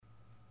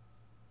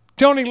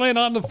Tony Lynn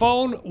on the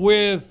phone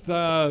with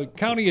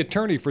County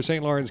Attorney for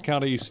St. Lawrence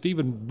County,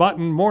 Stephen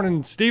Button.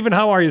 Morning, Stephen.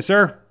 How are you,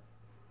 sir?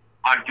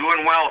 I'm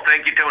doing well.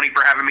 Thank you, Tony,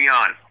 for having me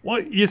on.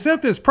 Well, you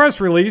sent this press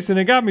release, and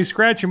it got me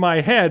scratching my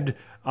head.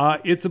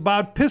 It's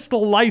about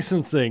pistol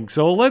licensing.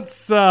 So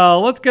let's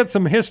get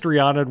some history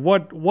on it.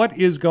 What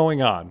is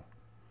going on?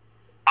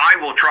 I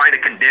will try to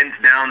condense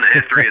down the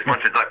history as much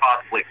as I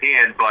possibly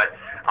can, but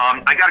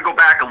I got to go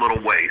back a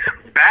little ways.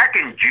 Back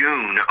in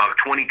June of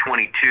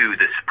 2022,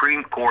 the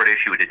Supreme Court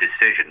issued a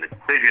decision. The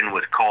decision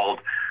was called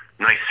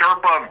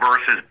NYSERPA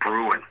versus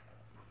Bruin.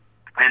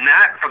 And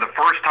that, for the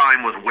first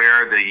time, was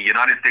where the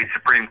United States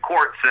Supreme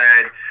Court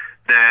said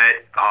that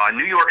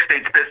New York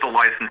State's pistol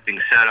licensing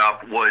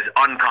setup was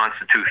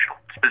unconstitutional,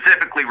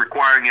 specifically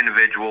requiring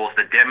individuals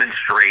to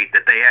demonstrate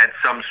that they had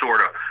some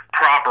sort of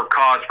proper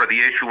cause for the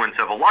issuance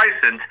of a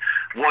license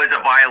was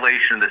a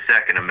violation of the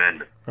Second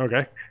Amendment.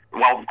 Okay.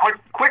 Well,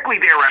 quickly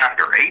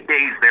thereafter, 8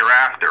 days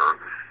thereafter,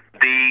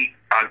 the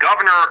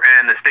governor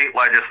and the state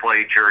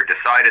legislature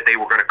decided they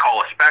were going to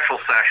call a special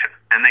session,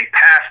 and they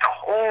passed a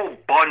whole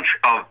bunch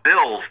of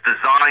bills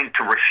designed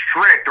to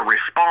restrict or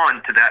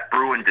respond to that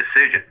Bruin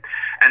decision.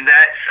 And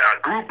that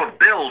group of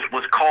bills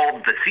was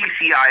called the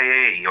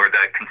CCIA, or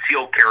the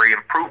Concealed Carry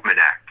Improvement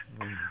Act.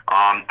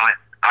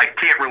 I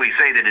can't really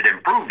say that it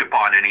improved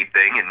upon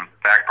anything. In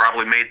fact,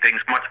 probably made things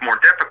much more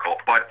difficult.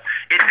 But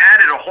it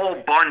added a whole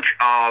bunch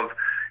of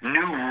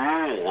new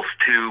rules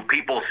to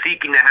people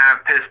seeking to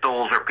have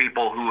pistols or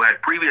people who had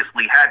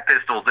previously had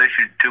pistols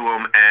issued to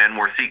them and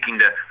were seeking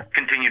to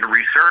continue to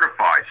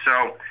recertify.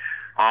 So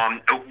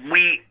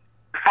we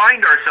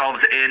find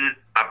ourselves in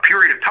a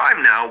period of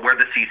time now where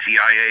the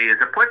CCIA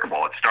is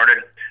applicable. It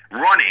started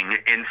running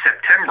in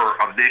September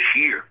of this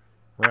year.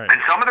 Right.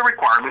 And some of the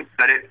requirements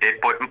that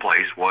it put in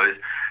place was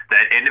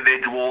that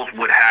individuals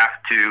would have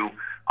to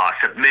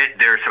submit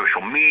their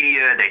social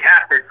media. They'd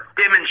have to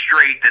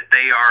demonstrate that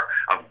they are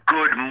of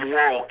good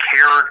moral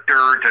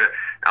character to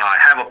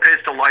have a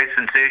pistol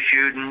license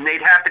issued, and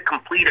they'd have to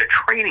complete a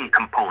training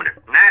component.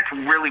 And that's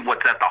really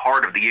what's at the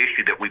heart of the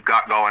issue that we've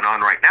got going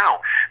on right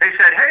now. They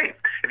said, hey,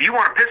 if you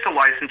want a pistol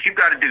license, you've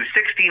got to do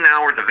 16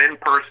 hours of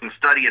in-person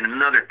study and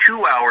another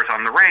 2 hours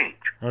on the range.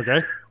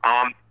 Okay.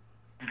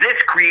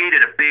 This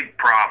created a big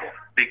problem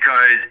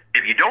because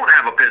if you don't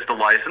have a pistol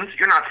license,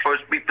 you're not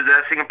supposed to be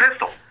possessing a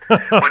pistol.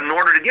 But in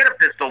order to get a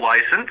pistol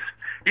license,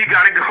 you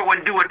got to go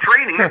and do a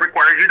training that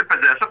requires you to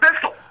possess a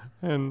pistol.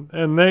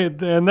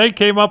 And they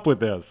came up with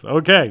this.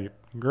 Okay,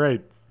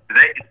 great.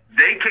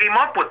 They came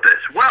up with this.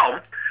 Well,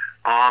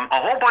 a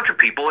whole bunch of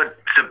people had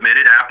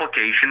submitted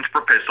applications for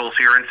pistols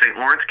here in St.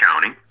 Lawrence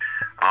County.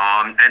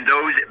 And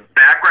those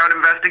background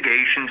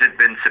investigations had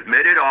been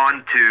submitted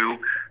on to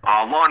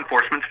law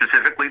enforcement,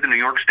 specifically the New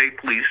York State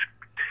Police.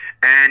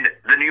 And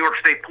the New York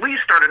State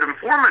Police started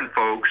informing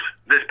folks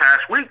this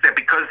past week that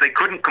because they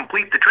couldn't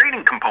complete the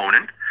training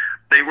component,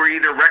 they were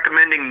either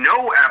recommending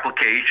no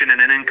application and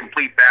an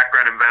incomplete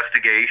background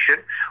investigation,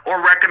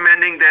 or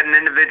recommending that an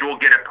individual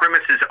get a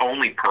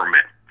premises-only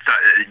permit. So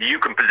you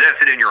can possess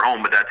it in your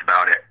home, but that's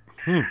about it.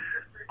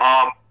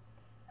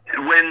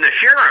 When the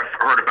sheriff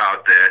heard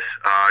about this,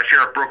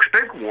 Sheriff Brooks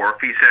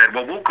Bigwharf, he said,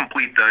 well, we'll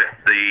complete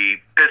the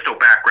pistol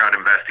background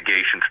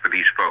investigations for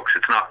these folks.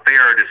 It's not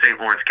fair to St.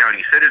 Lawrence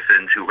County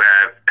citizens who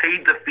have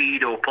paid the fee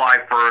to apply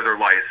for their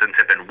license,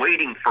 have been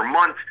waiting for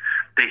months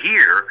to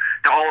hear,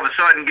 to all of a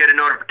sudden get a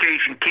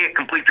notification, can't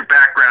complete your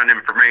background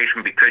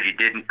information because you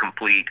didn't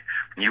complete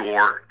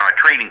your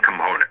training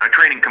component. A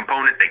training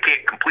component they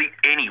can't complete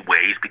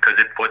anyways because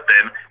it put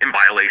them in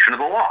violation of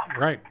the law.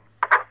 Right.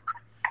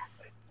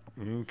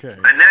 Okay.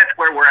 And that's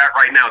where we're at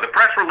right now. The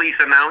press release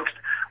announced,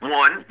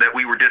 one, that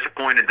we were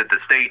disappointed that the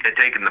state had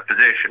taken the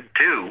position.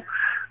 Two,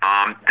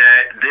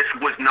 that this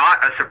was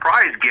not a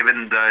surprise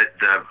given the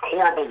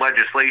horrible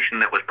legislation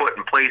that was put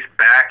in place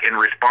back in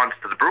response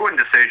to the Bruin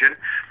decision.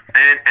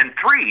 And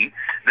three,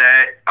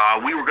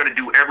 that we were going to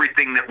do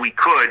everything that we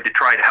could to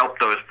try to help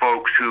those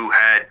folks who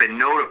had been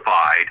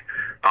notified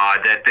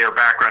that their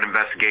background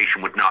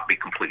investigation would not be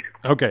completed.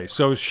 Okay,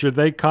 so should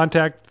they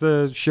contact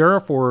the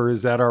sheriff, or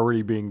is that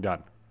already being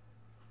done?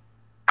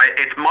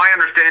 It's my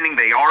understanding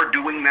they are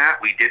doing that.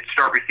 We did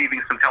start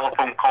receiving some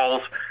telephone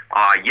calls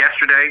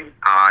yesterday,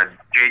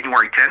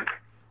 January 10th.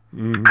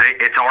 Mm-hmm.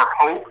 It's our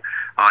hope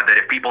that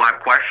if people have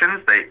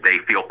questions, they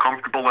feel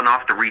comfortable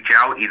enough to reach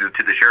out either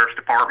to the sheriff's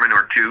department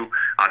or to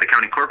the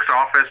county clerk's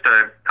office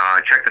to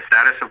check the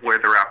status of where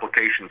their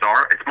applications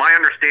are. It's my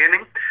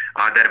understanding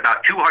that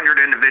about 200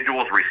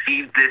 individuals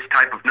received this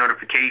type of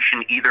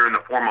notification either in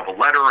the form of a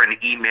letter, an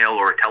email,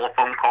 or a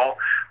telephone call.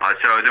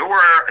 So there were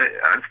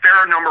a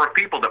fair number of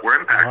people that were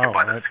impacted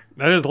by this.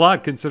 That is a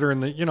lot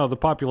considering the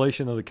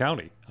population of the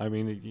county. I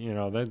mean,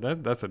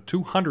 that's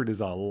 200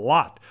 is a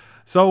lot.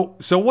 So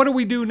what do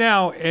we do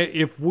now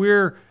if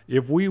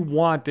we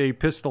want a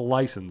pistol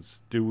license?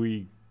 What do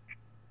we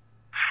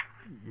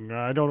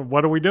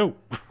do?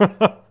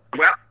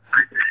 Well,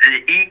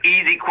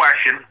 easy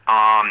question.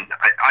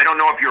 I don't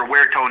know if you're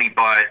aware, Tony,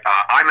 but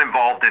I'm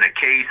involved in a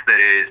case that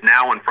is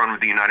now in front of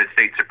the United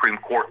States Supreme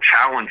Court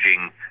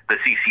challenging the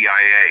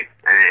CCIA.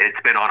 And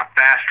it's been on a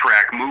fast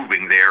track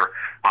moving there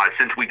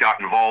since we got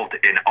involved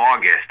in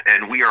August,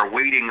 and we are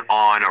waiting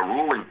on a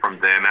ruling from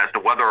them as to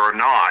whether or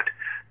not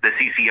the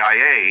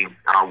CCIA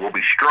will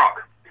be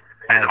struck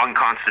as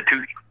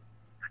unconstitutional.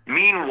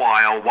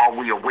 Meanwhile, while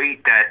we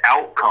await that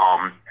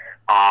outcome,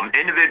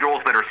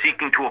 individuals that are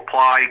seeking to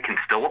apply can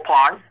still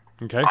apply.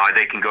 Okay.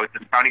 They can go to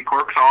the county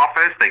clerk's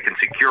office. They can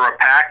secure a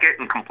packet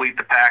and complete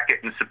the packet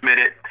and submit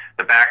it.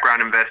 The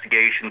background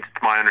investigations,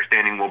 to my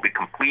understanding, will be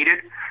completed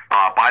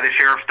by the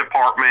sheriff's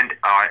department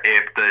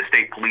if the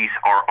state police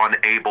are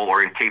unable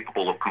or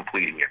incapable of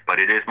completing it. But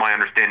it is my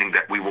understanding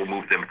that we will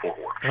move them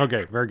forward.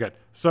 Okay, very good.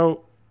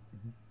 So,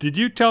 did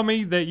you tell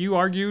me that you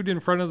argued in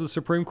front of the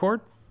Supreme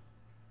Court?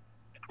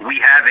 We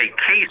have a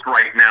case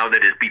right now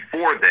that is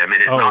before them.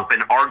 It has not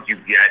been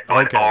argued yet,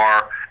 but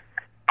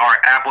our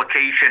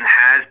application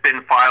has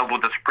been filed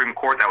with the Supreme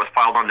Court. That was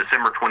filed on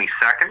December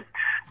 22nd.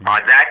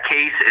 That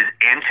case is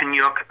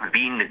Antoniuk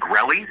v.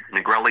 Negrelli.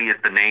 Negrelli is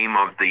the name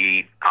of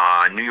the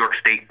New York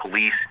State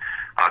Police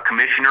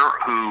commissioner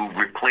who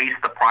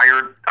replaced the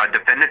prior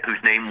defendant,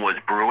 whose name was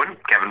Bruin,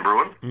 Kevin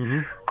Bruin.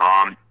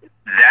 Mm-hmm.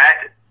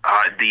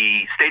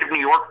 The state of New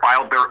York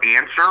filed their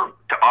answer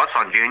to us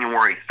on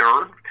January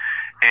 3rd.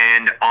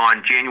 And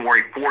on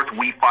January 4th,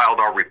 we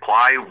filed our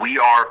reply. We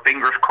are,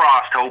 fingers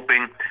crossed,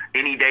 hoping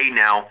any day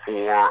now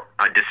for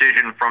a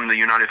decision from the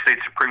United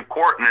States Supreme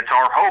Court. And it's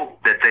our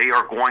hope that they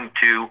are going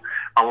to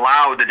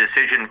allow the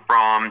decision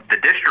from the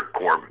district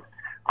court,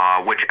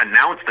 which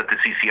announced that the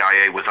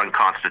CCIA was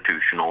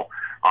unconstitutional,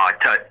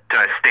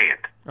 to stand.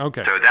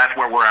 Okay. So that's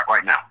where we're at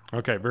right now.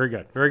 Okay, very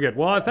good. Very good.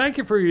 Well, thank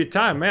you for your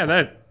time, man.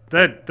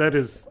 That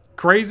is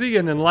crazy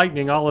and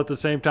enlightening all at the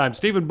same time.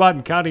 Stephen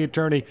Button, County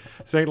Attorney,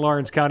 St.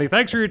 Lawrence County.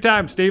 Thanks for your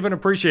time, Stephen.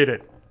 Appreciate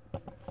it.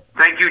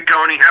 Thank you,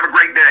 Tony. Have a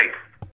great day.